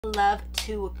love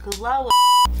to glow.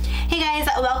 Hey guys,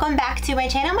 welcome back to my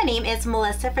channel. My name is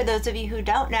Melissa, for those of you who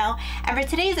don't know, and for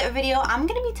today's video I'm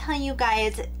going to be telling you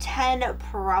guys 10,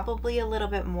 probably a little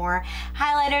bit more,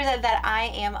 highlighters that I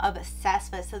am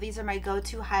obsessed with. So these are my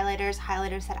go-to highlighters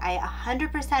that I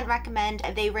 100% recommend.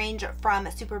 They range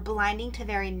from super blinding to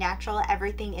very natural,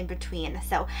 everything in between.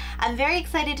 So I'm very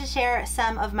excited to share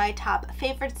some of my top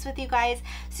favorites with you guys.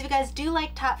 So if you guys do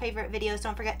like top favorite videos,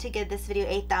 don't forget to give this video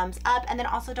a thumbs up, and then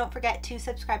also don't forget to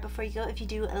subscribe before you go if you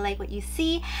do like what you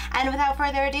see. And without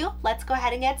further ado, let's go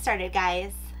ahead and get started,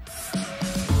 guys.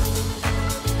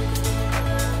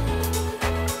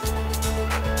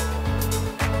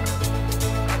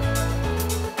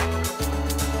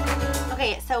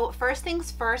 Okay, so first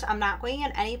things first, I'm not going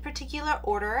in any particular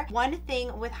order. One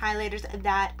thing with highlighters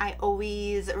that I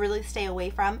always really stay away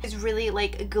from is really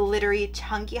like glittery,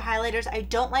 chunky highlighters. I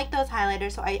don't like those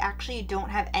highlighters, so I actually don't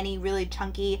have any really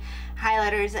chunky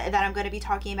highlighters that I'm going to be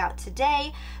talking about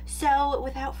today. So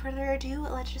without further ado,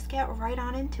 let's just get right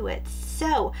on into it.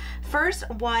 So first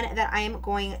one that I am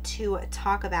going to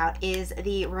talk about is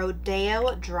the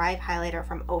Rodeo Drive Highlighter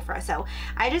from Ofra. So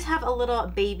I just have a little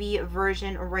baby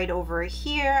version right over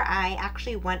here. I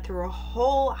actually went through a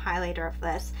whole highlighter of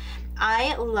this.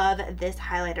 I love this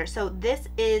highlighter. So this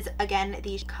is, again,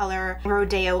 the color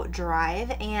Rodeo Drive,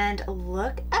 and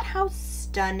look at how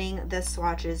stunning this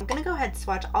swatch is. I'm gonna go ahead and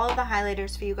swatch all of the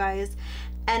highlighters for you guys,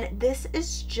 and this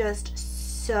is just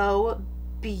so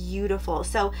beautiful.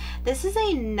 So this is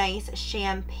a nice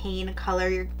champagne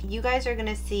color. You guys are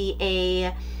gonna see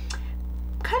a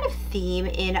kind of theme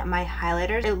in my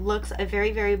highlighters. It looks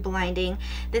very blinding.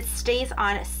 This stays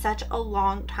on such a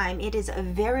long time. It is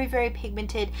very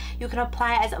pigmented. You can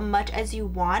apply as much as you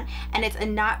want, and it's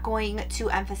not going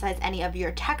to emphasize any of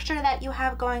your texture that you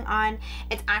have going on.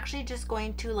 It's actually just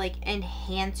going to like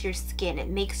enhance your skin. It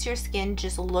makes your skin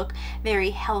just look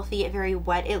very healthy, very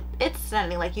wet. It's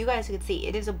stunning. Like you guys can see,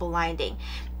 it is blinding.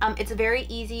 It's very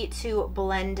easy to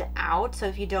blend out, so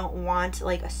if you don't want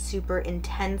like a super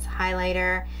intense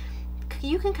highlighter,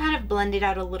 you can kind of blend it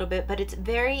out a little bit, but it's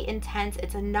very intense.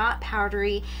 It's not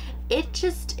powdery.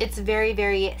 It's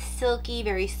very silky,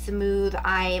 very smooth.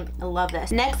 I love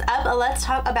this. Next up, let's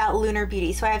talk about Lunar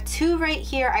Beauty. So I have two right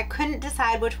here. I couldn't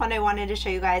decide which one I wanted to show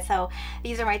you guys, so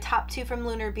these are my top two from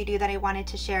Lunar Beauty that I wanted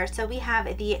to share. So we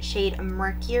have the shade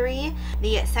Mercury.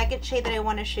 The second shade that I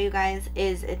want to show you guys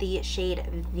is the shade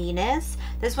Venus.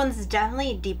 This one's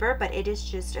definitely deeper, but it is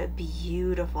just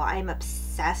beautiful. I'm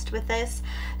obsessed with this.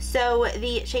 So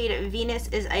the shade Venus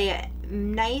is a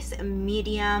nice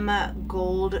medium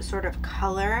gold sort of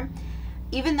color.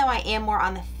 Even though I am more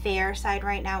on the fair side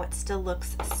right now, it still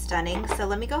looks stunning. So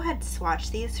let me go ahead and swatch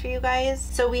these for you guys.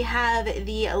 So we have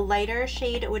the lighter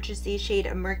shade, which is the shade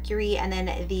Mercury, and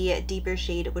then the deeper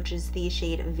shade, which is the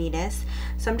shade Venus.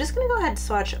 So I'm just gonna go ahead and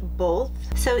swatch both.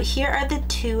 So here are the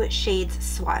two shades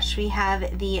swatched. We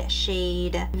have the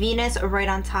shade Venus right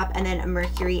on top, and then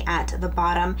Mercury at the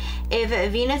bottom. If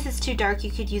Venus is too dark,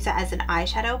 you could use it as an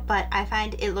eyeshadow, but I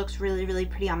find it looks really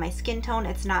pretty on my skin tone.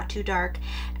 It's not too dark.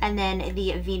 And then the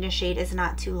Venus shade is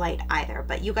not too light either,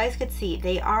 but you guys could see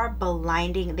they are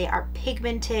blinding. They are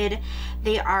pigmented,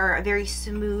 they are very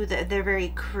smooth, they're very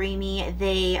creamy,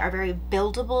 they are very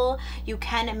buildable. You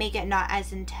can make it not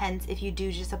as intense if you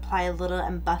do just apply a little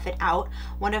and buff it out.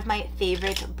 One of my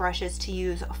favorite brushes to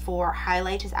use for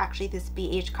highlight is actually this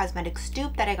BH Cosmetics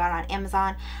Stoop that I got on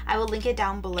Amazon. I will link it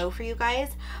down below for you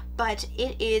guys, but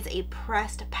it is a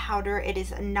pressed powder. It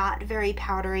is not very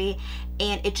powdery,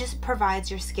 and it just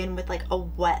provides your skin with like a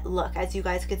wet look. As you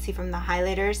guys could see from the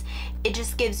highlighters, it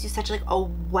just gives you such like a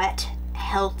wet,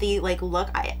 healthy like look.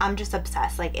 I'm just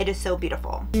obsessed. Like, it is so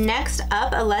beautiful. Next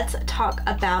up, let's talk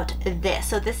about this.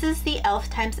 So this is the e.l.f.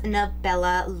 times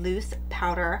Nabella loose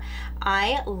powder.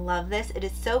 I love this. It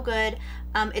is so good.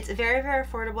 It's very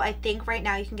affordable. I think right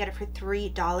now you can get it for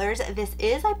 $3. This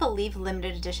is, I believe,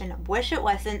 limited edition. Wish it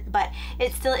wasn't, but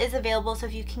it still is available. So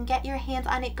if you can get your hands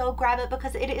on it, go grab it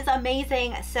because it is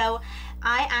amazing. So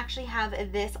I actually have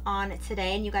this on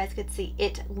today, and you guys could see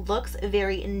it looks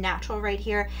very natural right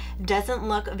here. Doesn't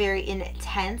look very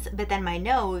intense, but then my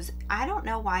nose, I don't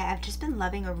know why, I've just been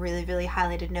loving a really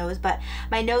highlighted nose, but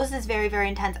my nose is very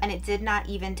intense, and it did not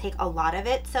even take a lot of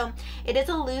it. So it is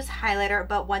a loose highlighter,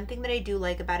 but one thing that I do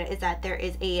like about it is that there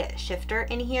is a shifter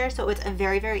in here, so it's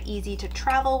very easy to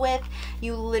travel with.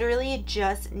 You literally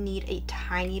just need a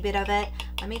tiny bit of it.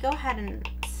 Let me go ahead and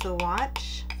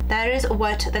swatch. That is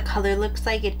what the color looks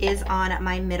like. It is on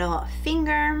my middle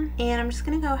finger, and I'm just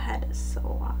gonna go ahead and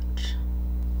swatch.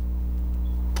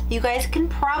 You guys can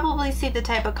probably see the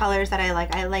type of colors that I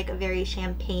like. I like very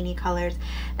champagne-y colors.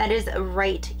 That is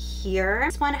right here.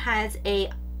 This one has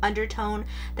a undertone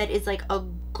that is like a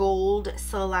gold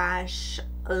slash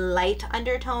light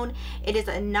undertone. It is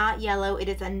not yellow, it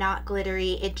is not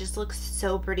glittery. It just looks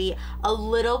so pretty. A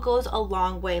little goes a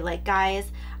long way. Like,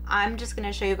 guys, I'm just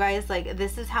gonna show you guys, like,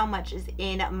 this is how much is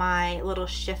in my little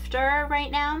shifter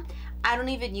right now. I don't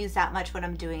even use that much when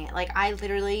I'm doing it. Like, I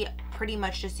literally pretty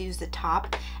much just use the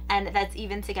top, and that's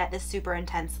even to get this super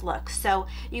intense look. So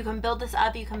you can build this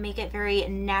up, you can make it very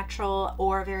natural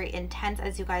or very intense,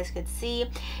 as you guys could see.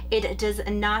 It does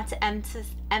not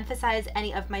emphasize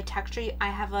any of my texture. I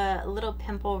have a little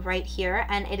pimple right here,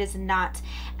 and it is not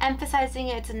emphasizing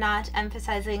it. It's not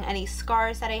emphasizing any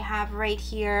scars that I have right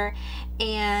here,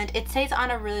 and it stays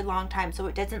on a really long time, so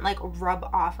it doesn't like rub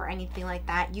off or anything like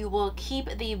that. You will keep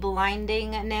the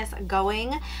blindingness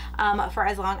going for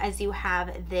as long as you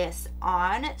have this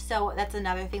on. So that's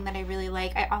another thing that I really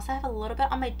like. I also have a little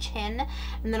bit on my chin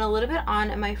and then a little bit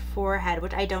on my forehead,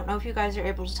 which I don't know if you guys are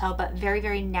able to tell, but very,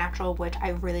 very natural, which I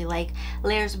really like.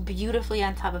 Layers beautifully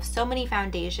on top of so many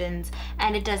foundations,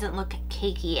 and it doesn't look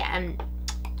cakey, and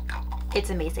it's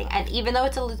amazing. And even though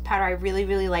it's a loose powder, I really,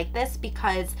 really like this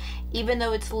because even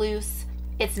though it's loose,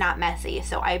 it's not messy,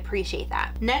 so I appreciate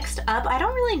that. Next up, I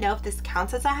don't really know if this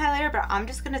counts as a highlighter, but I'm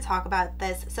just going to talk about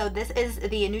this. So this is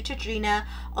the Neutrogena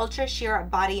Ultra Sheer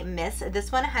Body Mist.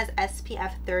 This one has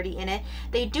SPF 30 in it.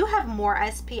 They do have more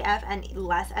SPF and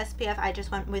less SPF. I just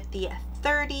went with the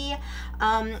 30.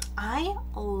 I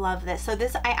love this. So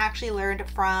this I actually learned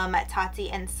from Tati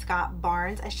and Scott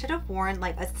Barnes. I should have worn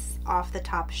like a off the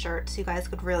top shirt so you guys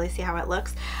could really see how it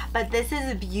looks, but this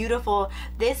is beautiful.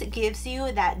 This gives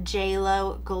you that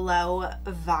J-Lo glow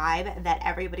vibe that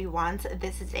everybody wants.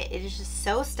 This is it. It is just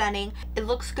so stunning. It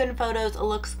looks good in photos, it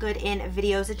looks good in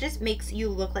videos. It just makes you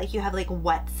look like you have like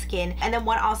wet skin. And then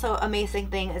one also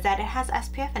amazing thing is that it has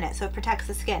SPF in it, so it protects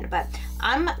the skin. But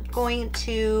I'm going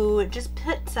to just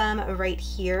put some right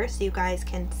here so you guys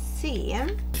can see.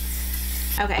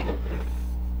 Okay,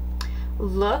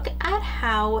 look at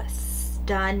how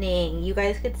stunning. You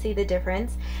guys could see the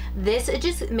difference. This, it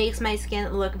just makes my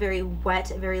skin look very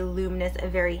wet, very luminous,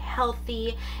 very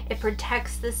healthy. It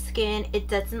protects the skin. It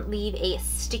doesn't leave a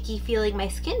sticky feeling. My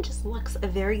skin just looks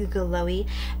very glowy,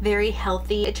 very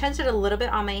healthy. It transferred a little bit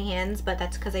on my hands, but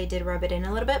that's because I did rub it in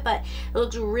a little bit, but it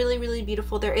looks really, really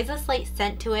beautiful. There is a slight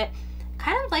scent to it,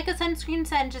 kind of like a sunscreen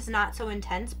scent, just not so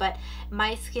intense, but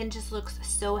my skin just looks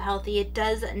so healthy. It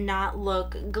does not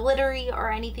look glittery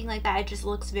or anything like that. It just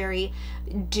looks very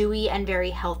dewy and very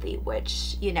healthy,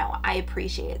 which, you know, I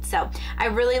appreciate. So I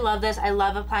really love this. I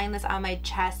love applying this on my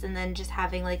chest and then just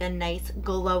having like a nice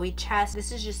glowy chest.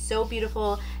 This is just so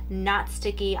beautiful, not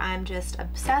sticky. I'm just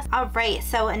obsessed. All right,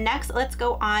 so next let's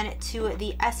go on to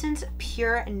the Essence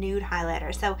Pure Nude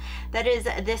Highlighter. So that is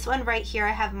this one right here.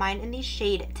 I have mine in the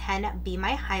shade 10 Be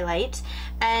My Highlight,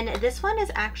 and this one is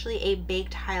actually a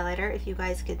baked highlighter. If you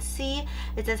guys could see,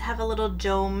 it does have a little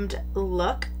domed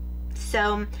look,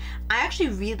 so I actually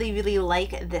really, really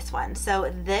like this one.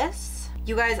 So this,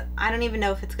 you guys, I don't even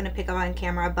know if it's gonna pick up on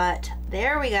camera, but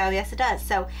there we go. Yes, it does.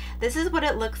 So this is what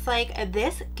it looks like.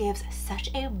 This gives such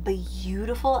a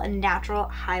beautiful natural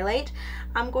highlight.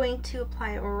 I'm going to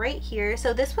apply it right here.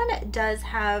 So this one does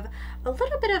have a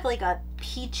little bit of like a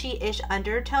peachy-ish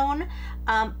undertone,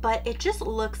 but it just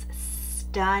looks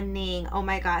stunning. Oh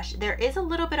my gosh, there is a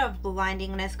little bit of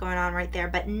blindingness going on right there,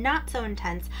 but not so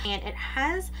intense, and it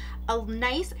has a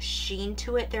nice sheen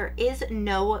to it. There is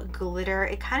no glitter.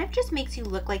 It kind of just makes you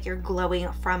look like you're glowing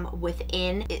from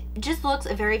within. It just looks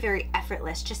very, very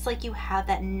effortless, just like you have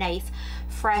that nice,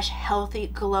 fresh, healthy,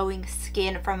 glowing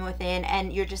skin from within,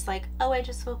 and you're just like, oh, I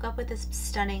just woke up with this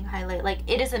stunning highlight. Like,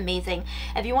 it is amazing.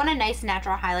 If you want a nice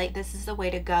natural highlight, this is the way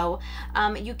to go.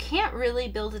 You can't really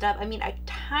build it up, I mean, a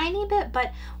tiny bit,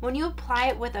 but when you apply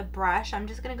it with a brush, I'm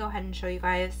just gonna go ahead and show you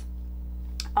guys.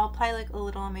 I'll apply like a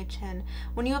little on my chin.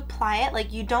 When you apply it,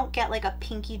 like, you don't get like a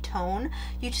pinky tone,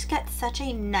 you just get such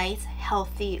a nice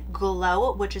healthy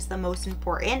glow, which is the most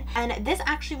important. And this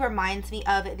actually reminds me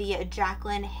of the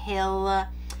Jaclyn Hill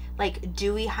like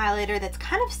dewy highlighter that's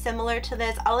kind of similar to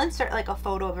this. I'll insert like a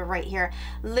photo of it right here.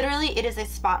 Literally, it is a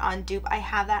spot on dupe. I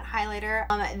have that highlighter.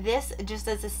 This just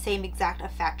does the same exact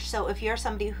effect. So if you're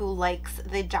somebody who likes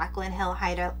the Jaclyn Hill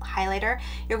highlighter,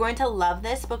 you're going to love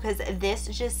this, because this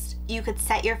just, you could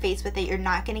set your face with it. You're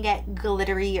not going to get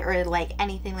glittery or like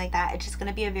anything like that. It's just going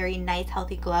to be a very nice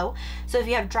healthy glow. So if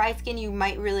you have dry skin, you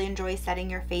might really enjoy setting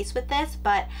your face with this,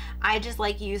 but I just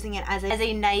like using it as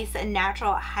a nice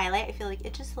natural highlight. I feel like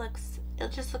it just looks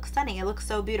it just looks stunning. It looks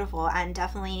so beautiful, and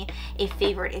definitely a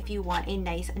favorite if you want a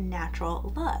nice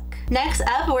natural look. Next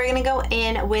up, we're gonna go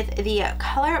in with the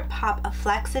ColourPop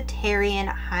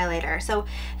Flexitarian highlighter. So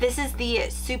this is the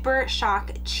Super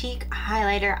Shock Cheek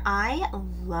highlighter. I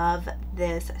love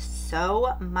this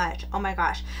so much. Oh my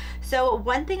gosh. So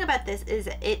one thing about this is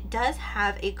it does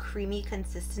have a creamy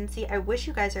consistency. I wish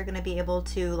you guys are gonna be able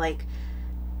to like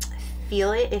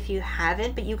feel it if you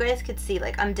haven't, but you guys could see,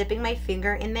 like, I'm dipping my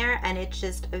finger in there and it's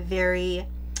just very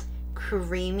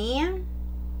creamy.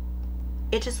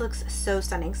 It just looks so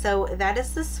stunning. So that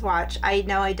is the swatch. I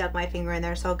know I dug my finger in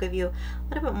there, so I'll give you a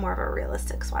little bit more of a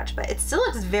realistic swatch, but it still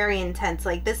looks very intense.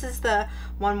 Like, this is the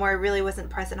one where I really wasn't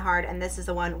pressing hard, and this is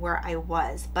the one where I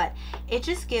was, but it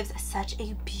just gives such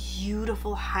a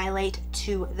beautiful highlight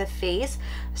to the face.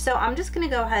 So I'm just gonna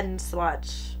go ahead and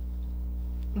swatch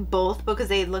both because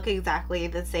they look exactly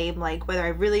the same. Like, whether I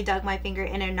really dug my finger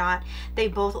in or not, they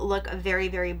both look very,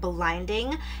 very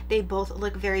blinding. They both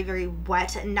look very, very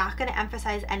wet. Not going to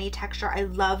emphasize any texture. I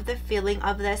love the feeling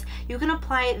of this. You can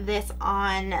apply this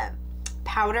on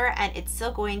powder and it's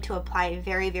still going to apply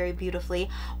very, very beautifully.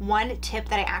 One tip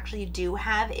that I actually do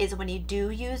have is when you do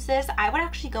use this, I would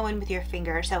actually go in with your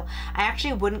finger. So I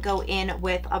actually wouldn't go in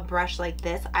with a brush like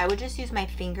this. I would just use my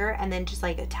finger and then just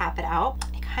like tap it out.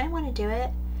 I kind of want to do it,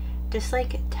 just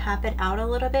like tap it out a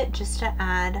little bit just to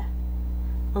add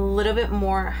a little bit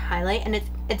more highlight. And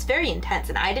it's very intense,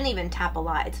 and I didn't even tap a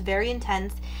lot. It's very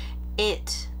intense.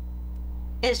 It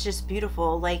is just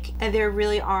beautiful. Like, there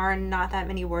really are not that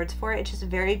many words for it. It's just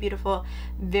very beautiful,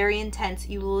 very intense.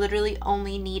 You literally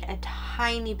only need a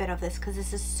tiny bit of this because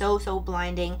this is so, so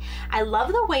blinding. I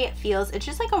love the way it feels. It's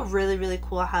just like a really, really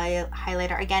cool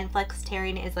highlighter. Again,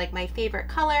 Flexitarian is like my favorite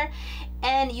color,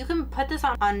 and you can put this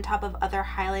on top of other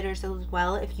highlighters as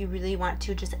well if you really want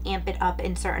to just amp it up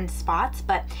in certain spots,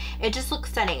 but it just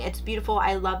looks stunning. It's beautiful.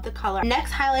 I love the color.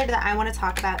 Next highlighter that I want to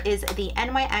talk about is the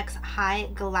NYX High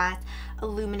Glass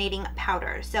Illuminating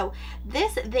Powder. So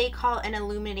this they call an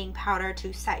illuminating powder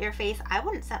to set your face. I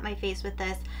wouldn't set my face with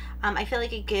this. I feel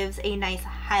like it gives a nice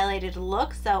highlighted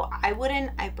look, so I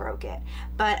wouldn't. I broke it,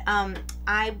 but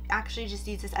I actually just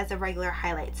use this as a regular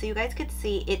highlight. So you guys could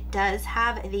see it does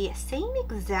have the same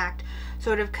exact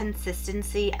sort of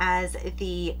consistency as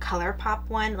the ColourPop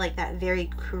one, like that very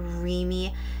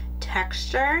creamy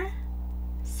texture.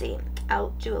 See,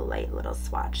 I'll do a light little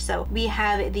swatch. So we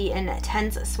have the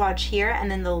intense swatch here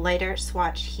and then the lighter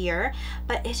swatch here,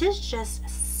 but it is just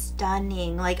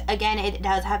stunning. Like, again, it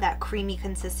does have that creamy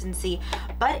consistency,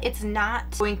 but it's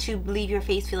not going to leave your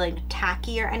face feeling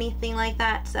tacky or anything like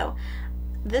that. So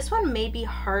this one may be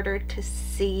harder to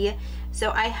see.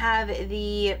 So I have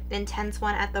the intense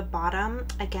one at the bottom.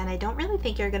 Again, I don't really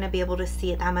think you're going to be able to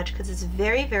see it that much because it's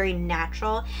very, very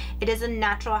natural. It is a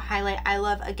natural highlight. I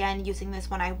love, again, using this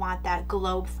when I want that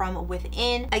glow from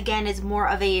within. Again, it's more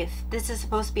of a, this is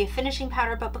supposed to be a finishing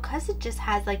powder, but because it just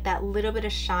has like that little bit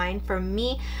of shine, for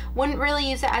me, wouldn't really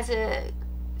use it as a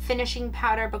finishing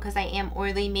powder because I am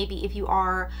oily. Maybe if you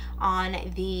are on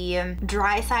the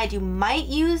dry side, you might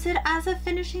use it as a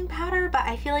finishing powder, but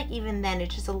I feel like even then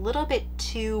it's just a little bit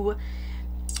too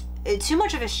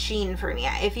much of a sheen for me.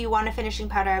 If you want a finishing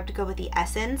powder, I have to go with the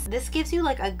Essence. This gives you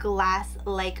like a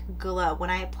glass-like glow. When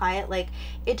I apply it, like,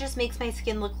 it just makes my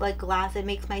skin look like glass. It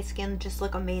makes my skin just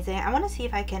look amazing. I want to see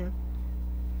if I can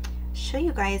show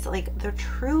you guys like the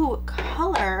true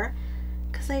color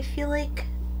because I feel like,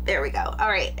 there we go. All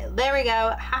right, there we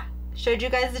go. Ha, showed you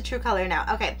guys the true color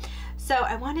now. Okay, so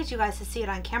I wanted you guys to see it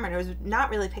on camera, and it was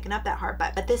not really picking up that hard,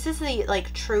 but this is the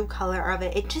like true color of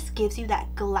it. It just gives you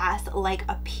that glass-like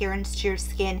appearance to your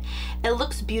skin. It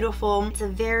looks beautiful. It's a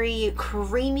very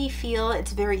creamy feel.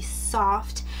 It's very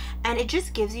soft, and it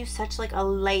just gives you such like a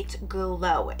light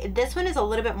glow. This one is a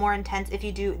little bit more intense if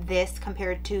you do this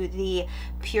compared to the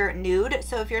Pure Nude.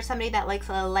 So if you're somebody that likes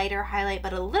a lighter highlight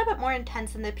but a little bit more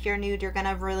intense than the Pure Nude, you're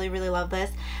gonna really, really love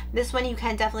this. This one you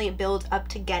can definitely build up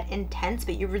to get intense,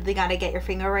 but you really gotta get your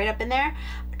finger right up in there.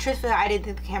 Truthfully, I didn't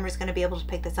think the camera's gonna be able to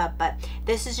pick this up, but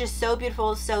this is just so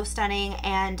beautiful, so stunning,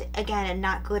 and again,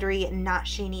 not glittery, not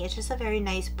sheeny. It's just a very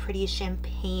nice, pretty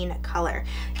champagne color.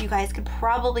 You guys could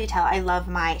probably tell I love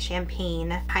my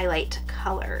champagne highlight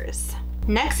colors.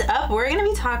 Next up, we're going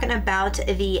to be talking about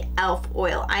the e.l.f.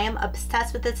 oil. I am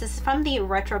obsessed with this. This is from the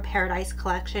Retro Paradise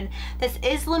collection. This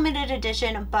is limited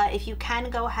edition, but if you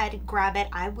can go ahead and grab it,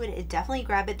 I would definitely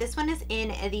grab it. This one is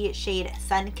in the shade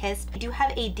Sun-Kissed. I do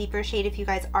have a deeper shade if you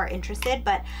guys are interested,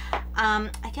 but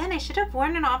again, I should have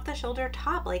worn an off-the-shoulder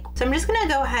top. So I'm just going to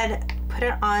go ahead, put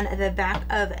it on the back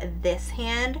of this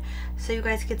hand so you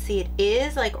guys could see it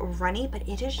is like runny, but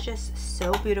it is just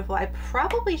so beautiful. I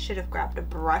probably should have grabbed a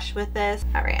brush with this.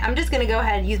 All right, I'm just gonna go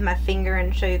ahead and use my finger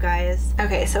and show you guys.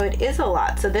 Okay, so it is a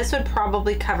lot. So this would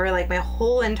probably cover like my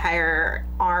whole entire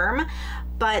arm,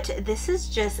 but this is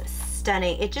just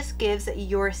stunning. It just gives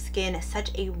your skin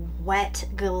such a wet,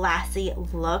 glassy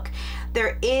look.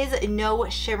 There is no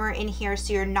shimmer in here,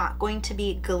 so you're not going to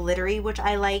be glittery, which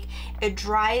I like. It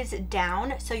dries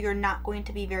down, so you're not going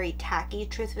to be very tacky.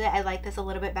 Truthfully, I like this a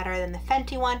little bit better than the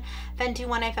Fenty one. Fenty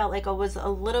one I felt like it was a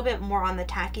little bit more on the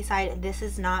tacky side. This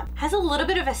is not. Has a little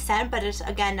bit of a scent, but it's,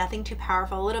 again, nothing too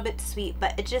powerful, a little bit sweet,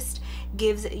 but it just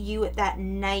gives you that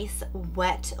nice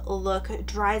wet look. It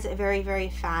dries very, very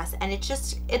fast, and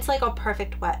it's like a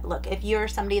perfect wet look. If you're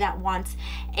somebody that wants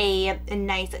a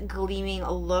nice gleaming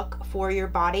look for your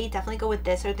body, definitely go with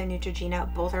this or the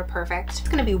Neutrogena. Both are perfect. It's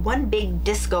gonna be one big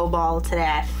disco ball today.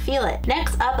 I feel it.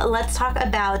 Next up, let's talk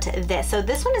about this. So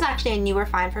this one is actually a newer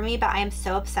find for me, but I am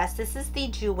so obsessed. This is the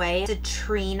Jouer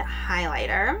Citrine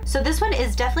highlighter. So this one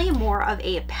is definitely more of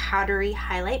a powdery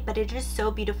highlight, but it is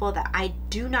so beautiful that I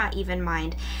do not even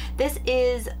mind. This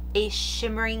is a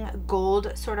shimmering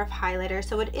gold sort of highlighter,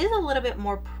 so it is a little bit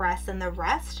more pressed than the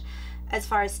rest. As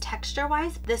far as texture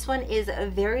wise, this one is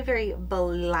very, very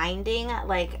blinding.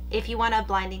 Like if you want a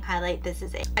blinding highlight, this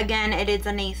is it. Again, it is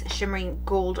a nice shimmering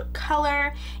gold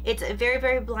color. It's very,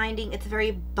 very blinding. It's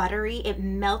very buttery. It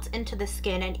melts into the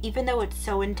skin, and even though it's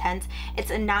so intense,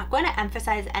 it's not going to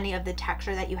emphasize any of the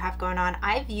texture that you have going on.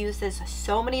 I've used this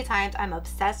so many times. I'm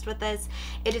obsessed with this.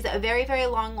 It is very, very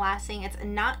long lasting. It's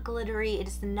not glittery. It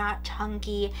is not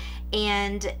chunky,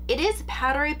 and it is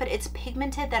powdery, but it's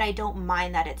pigmented that I don't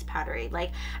mind that it's powdery.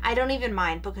 Like I don't even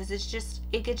mind, because it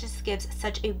just gives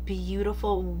such a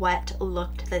beautiful wet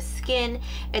look to the skin.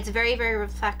 It's very, very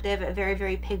reflective, very,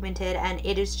 very pigmented, and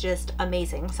it is just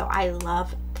amazing. So I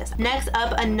love this. Next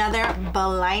up, another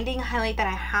blinding highlight that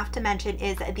I have to mention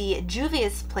is the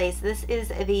Juvia's Place. This is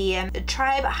the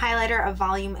Tribe Highlighter of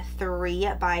Volume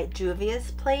 3 by Juvia's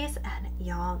Place, and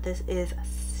y'all, this is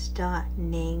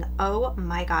stunning. Oh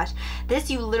my gosh, this,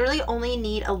 you literally only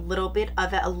need a little bit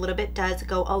of it. A little bit does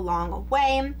go a long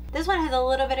way. This one has a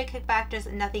little bit of kickback, just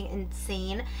nothing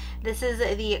insane. This is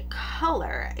the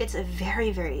color. It's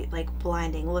very, very like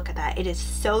blinding. Look at that. It is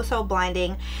so, so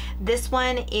blinding. This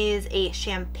one is a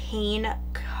champagne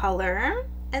color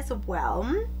as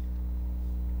well.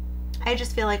 I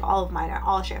just feel like all of mine are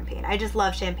all champagne. I just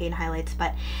love champagne highlights,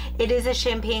 but it is a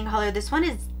champagne color. This one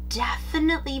is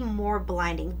definitely more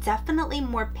blinding, definitely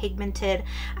more pigmented.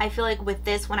 I feel like with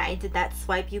this, when I did that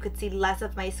swipe, you could see less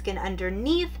of my skin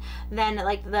underneath than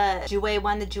like the Jouer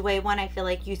one. The Jouer one, I feel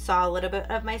like you saw a little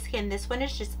bit of my skin. This one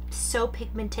is just so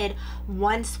pigmented,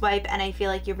 one swipe, and I feel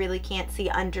like you really can't see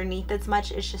underneath as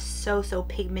much. It's just so, so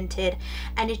pigmented,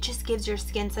 and it just gives your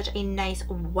skin such a nice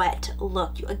wet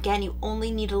look. Again, you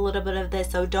only need a little bit of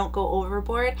this, so don't go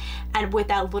overboard, and with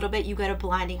that little bit, you get a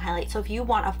blinding highlight. So if you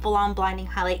want a full-on blinding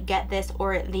highlight, get this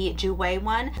or the Jouer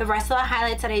one. The rest of the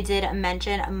highlights that I did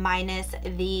mention, minus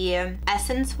the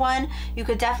Essence one, you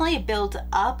could definitely build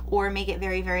up or make it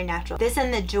very, very natural. This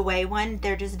and the Jouer one,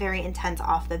 they're just very intense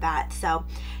off the bat. So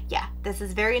yeah, this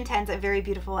is very intense and very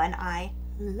beautiful, and I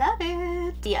love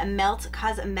it. The Melt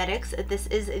Cosmetics, this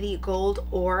is the Gold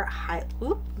Ore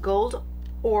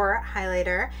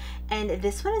highlighter, and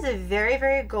this one is a very,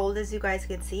 very gold, as you guys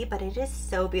can see, but it is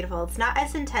so beautiful. It's not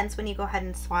as intense when you go ahead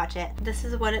and swatch it. This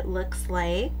is what it looks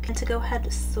like, and to go ahead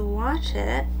and swatch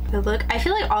it, look, I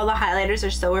feel like all the highlighters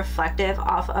are so reflective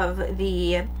off of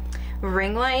the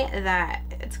ring light that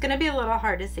it's gonna be a little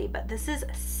hard to see, but this is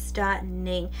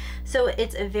stunning. So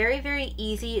it's very, very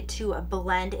easy to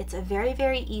blend. It's very,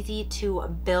 very easy to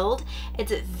build.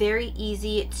 It's very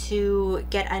easy to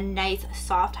get a nice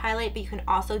soft highlight, but you can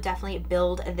also definitely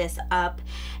build this up,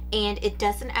 and it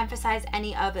doesn't emphasize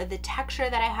any of the texture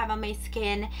that I have on my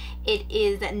skin. It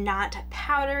is not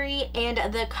powdery, and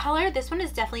the color, this one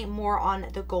is definitely more on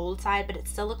the gold side, but it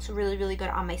still looks really, really good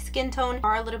on my skin tone.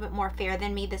 Are a little bit more fair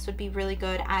than me, this would be really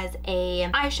good as a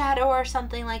eyeshadow or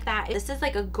something like that. This is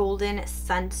like a golden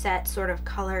sunset sort of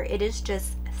color. It is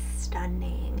just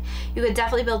stunning. You could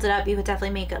definitely build it up, you could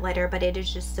definitely make it lighter, but it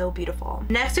is just so beautiful.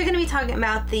 Next, we're going to be talking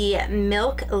about the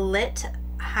Milk Lit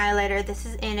highlighter. This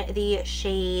is in the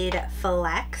shade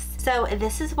Flex. So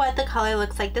this is what the color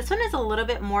looks like. This one is a little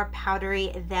bit more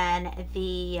powdery than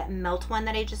the Melt one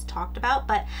that I just talked about,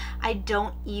 but I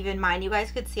don't even mind. You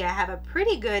guys could see I have a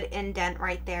pretty good indent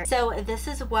right there. So this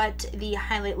is what the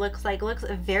highlight looks like. It looks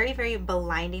very, very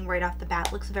blinding right off the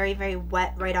bat. Looks very, very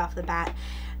wet right off the bat.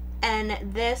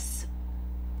 And this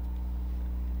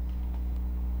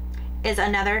is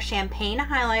another champagne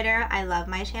highlighter. I love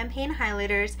my champagne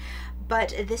highlighters,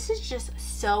 but this is just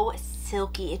so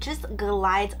silky. It just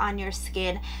glides on your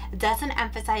skin, doesn't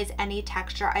emphasize any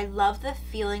texture. I love the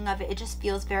feeling of it. It just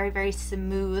feels very, very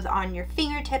smooth on your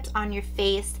fingertips, on your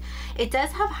face. It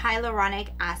does have hyaluronic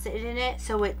acid in it,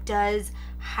 so it does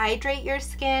hydrate your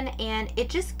skin, and it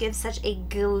just gives such a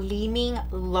gleaming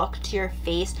look to your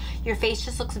face. Your face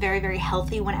just looks very, very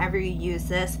healthy whenever you use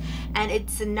this, and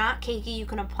it's not cakey. You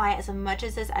can apply as much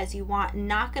as this as you want.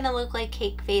 Not gonna look like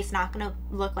cake face, not gonna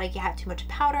look like you have too much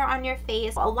powder on your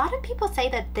face. A lot of people say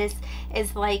that this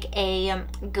is like a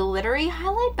glittery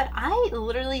highlight, but I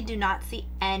literally do not see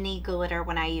any glitter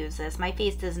when I use this. My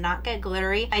face does not get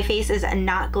glittery. My face is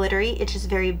not glittery. It's just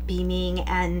very beaming,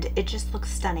 and it just looks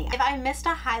stunning. If I missed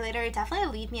a highlighter, definitely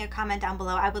leave me a comment down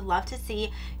below. I would love to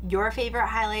see your favorite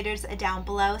highlighters down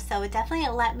below, so definitely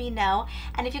let me know.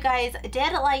 And if you guys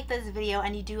did like this video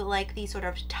and you do like these sort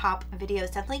of top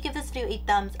videos, definitely give this video a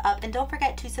thumbs up, and don't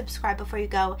forget to subscribe before you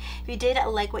go. If you did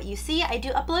like what you see, I do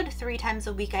upload 3 times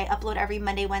a week. I upload every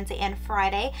Monday, Wednesday, and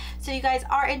Friday. So you guys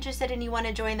are interested and you want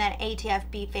to join that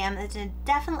ATFB fam, then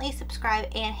definitely subscribe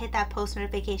and hit that post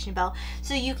notification bell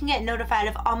so you can get notified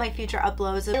of all my future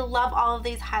uploads. I love all of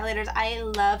these highlighters. I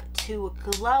love to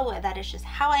glow. That is just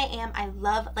how I am. I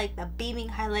love like the beaming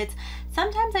highlights.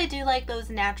 Sometimes I do like those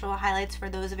natural highlights for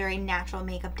those very natural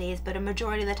makeup days, but a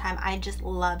majority of the time I just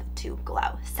love to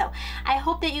glow. So I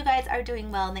hope that you guys are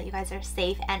doing well and that you guys are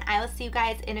safe, and I will see you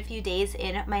guys in a few days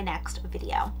in my next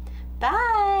video.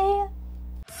 Bye!